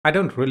I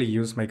don't really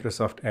use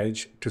Microsoft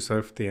Edge to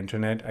surf the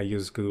internet. I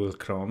use Google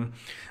Chrome,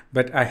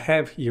 but I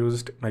have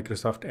used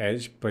Microsoft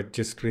Edge, but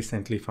just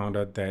recently found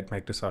out that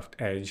Microsoft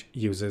Edge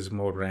uses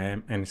more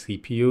RAM and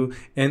CPU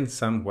in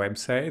some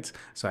websites.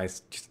 So I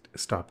just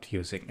stopped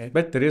using it.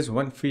 But there is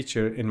one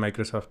feature in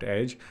Microsoft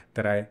Edge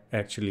that I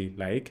actually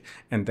like,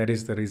 and that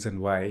is the reason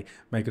why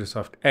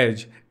Microsoft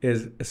Edge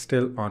is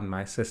still on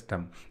my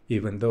system,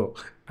 even though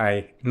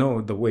I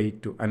know the way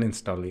to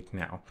uninstall it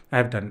now.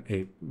 I've done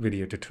a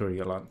video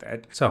tutorial on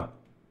that. So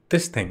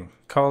this thing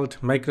called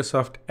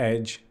Microsoft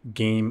Edge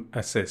Game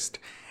Assist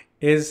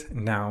is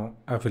now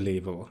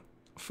available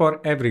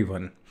for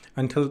everyone.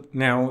 Until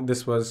now,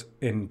 this was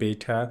in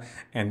beta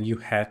and you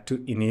had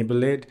to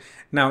enable it.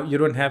 Now you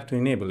don't have to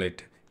enable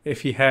it.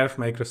 If you have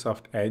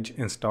Microsoft Edge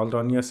installed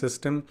on your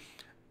system,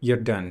 you're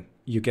done.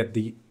 You get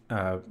the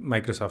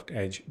Microsoft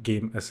Edge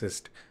Game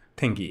Assist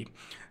thingy.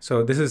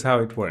 So this is how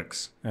it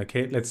works.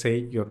 Okay, let's say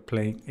you're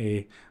playing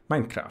a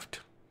Minecraft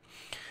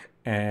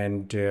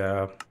and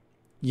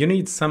you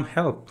need some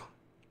help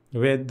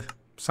with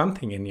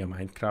something in your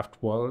Minecraft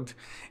world.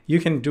 You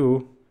can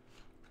do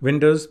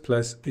Windows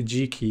plus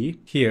G key.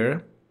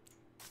 Here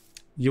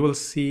you will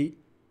see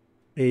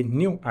a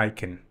new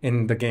icon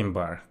in the game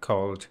bar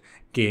called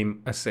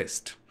Game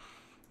Assist.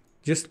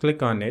 Just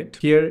click on it.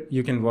 Here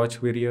you can watch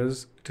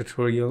videos,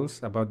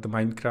 tutorials about the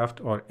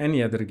Minecraft or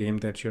any other game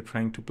that you're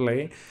trying to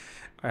play.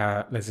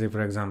 Let's say,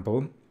 for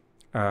example,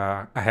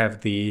 I have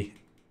the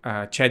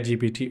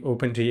ChatGPT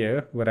opened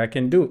here. What I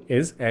can do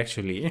is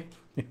actually,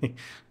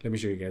 let me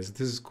show you guys.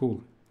 This is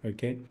cool.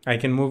 Okay, I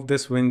can move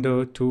this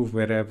window to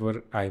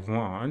wherever I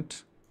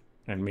want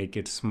and make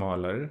it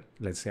smaller.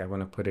 Let's say I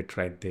want to put it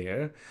right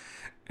there.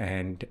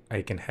 And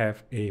I can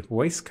have a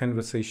voice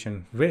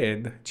conversation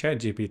with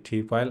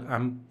ChatGPT while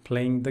I'm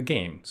playing the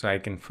game. So I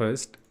can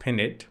first pin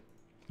it.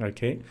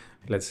 Okay,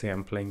 let's say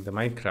I'm playing the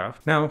Minecraft.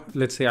 Now,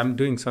 let's say I'm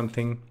doing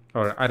something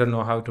or I don't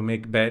know how to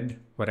make bed.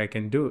 What I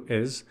can do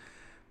is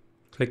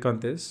click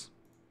on this.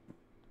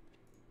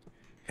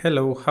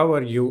 Hello, how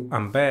are you?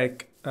 I'm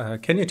back.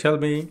 Can you tell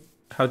me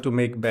how to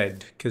make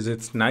bed? Because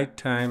it's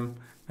nighttime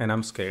and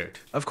I'm scared.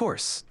 Of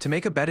course, to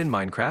make a bed in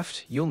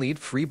Minecraft, you'll need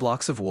 3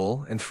 blocks of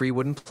wool and 3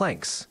 wooden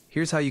planks.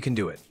 Here's how you can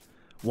do it.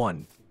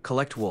 1.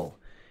 Collect wool.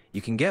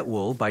 You can get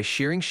wool by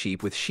shearing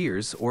sheep with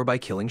shears or by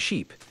killing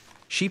sheep.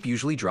 Sheep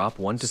usually drop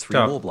 1 to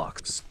 3 wool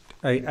blocks.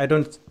 I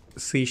don't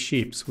see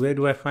sheep. Where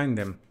do I find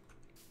them?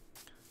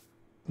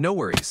 No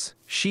worries.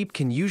 Sheep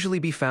can usually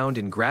be found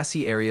in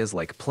grassy areas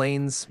like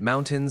plains,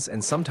 mountains,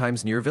 and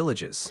sometimes near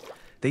villages.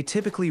 They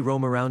typically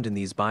roam around in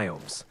these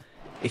biomes.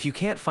 If you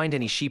can't find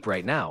any sheep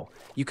right now,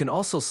 you can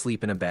also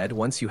sleep in a bed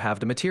once you have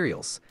the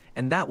materials,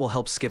 and that will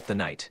help skip the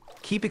night.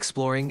 Keep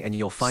exploring and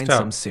you'll find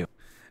some soon.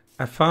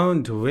 I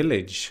found a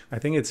village. I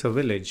think it's a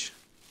village.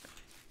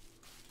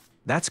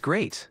 That's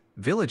great.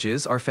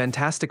 Villages are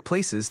fantastic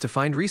places to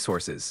find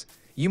resources.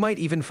 You might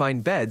even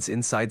find beds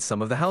inside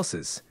some of the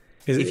houses.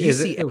 Is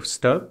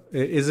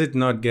it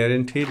not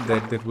guaranteed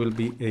that there will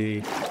be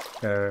a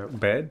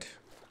bed?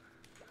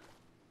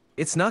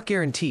 It's not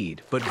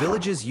guaranteed, but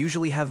villages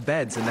usually have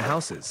beds in the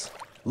houses.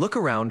 Look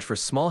around for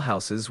small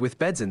houses with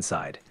beds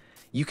inside.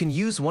 You can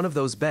use one of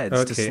those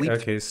beds to sleep.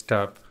 Okay,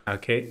 stop.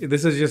 Okay,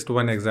 this is just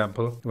one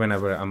example.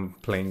 Whenever I'm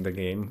playing the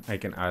game, I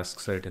can ask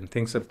certain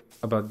things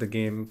about the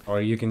game,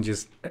 or you can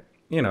just,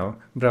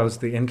 browse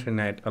the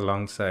internet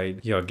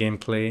alongside your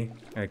gameplay,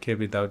 okay,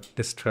 without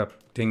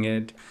disrupting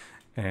it.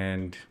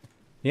 And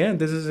yeah,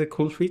 this is a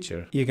cool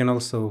feature. You can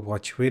also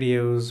watch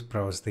videos,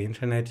 browse the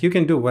internet. You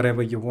can do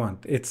whatever you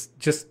want. It's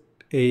just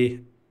a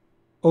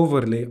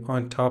overlay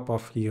on top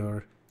of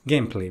your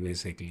gameplay,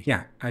 basically.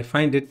 Yeah, I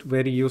find it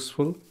very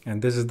useful,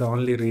 and this is the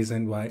only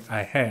reason why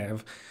I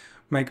have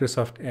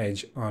Microsoft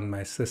Edge on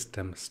my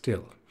system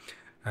still.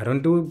 I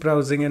don't do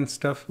browsing and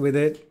stuff with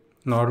it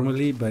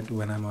normally, but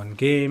when I'm on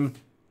game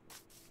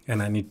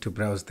and I need to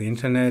browse the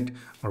internet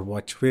or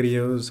watch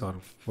videos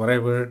or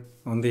whatever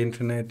on the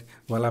internet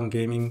while I'm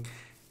gaming,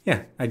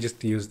 yeah, I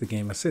just use the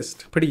Game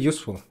Assist. Pretty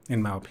useful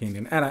in my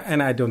opinion.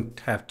 And I don't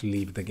have to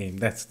leave the game.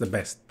 That's the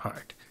best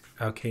part.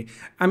 Okay.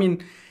 I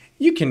mean,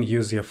 you can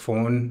use your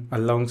phone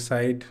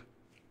alongside,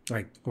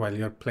 like while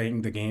you're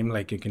playing the game,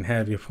 like you can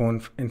have your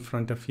phone in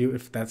front of you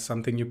if that's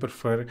something you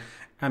prefer.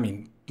 I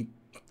mean,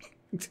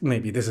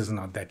 maybe this is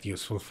not that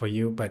useful for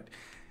you, but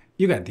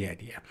you got the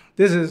idea.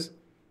 This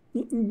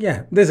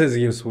is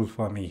useful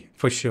for me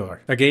for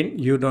sure. Again,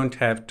 you don't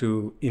have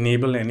to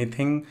enable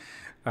anything.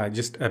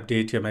 Just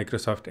update your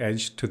Microsoft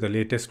Edge to the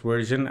latest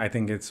version. I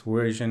think it's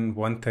version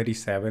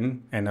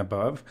 137 and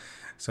above.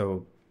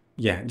 So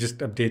yeah, just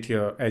update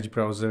your Edge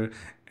browser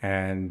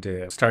and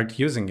start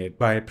using it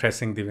by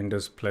pressing the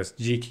Windows plus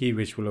G key,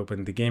 which will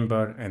open the game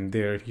bar, and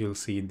there you'll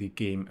see the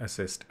Game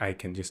Assist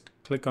icon. Just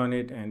click on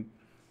it and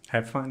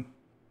have fun.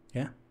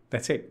 Yeah,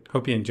 that's it.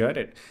 Hope you enjoyed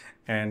it.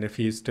 And if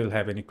you still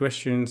have any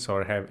questions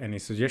or have any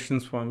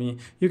suggestions for me,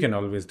 you can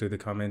always do the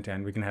comment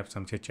and we can have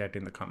some chit chat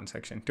in the comment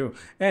section too.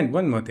 And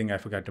one more thing I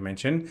forgot to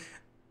mention,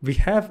 we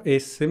have a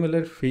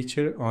similar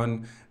feature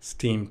on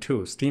Steam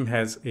too. Steam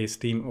has a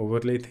Steam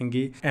overlay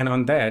thingy, and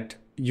on that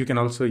You can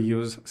also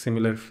use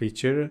similar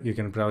feature. You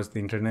can browse the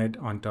internet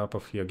on top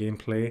of your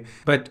gameplay,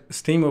 but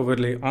Steam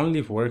Overlay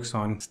only works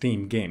on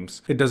Steam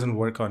games. It doesn't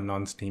work on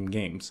non-Steam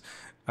games.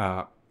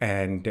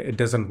 And it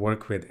doesn't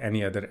work with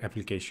any other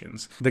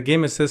applications. The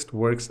Game Assist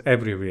works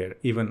everywhere,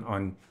 even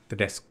on the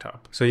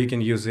desktop. So you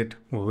can use it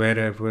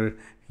wherever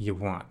you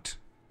want.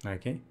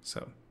 Okay,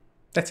 so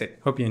that's it.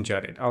 Hope you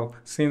enjoyed it. I'll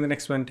see you in the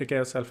next one. Take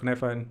care of yourself and have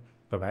fun.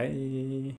 Bye-bye.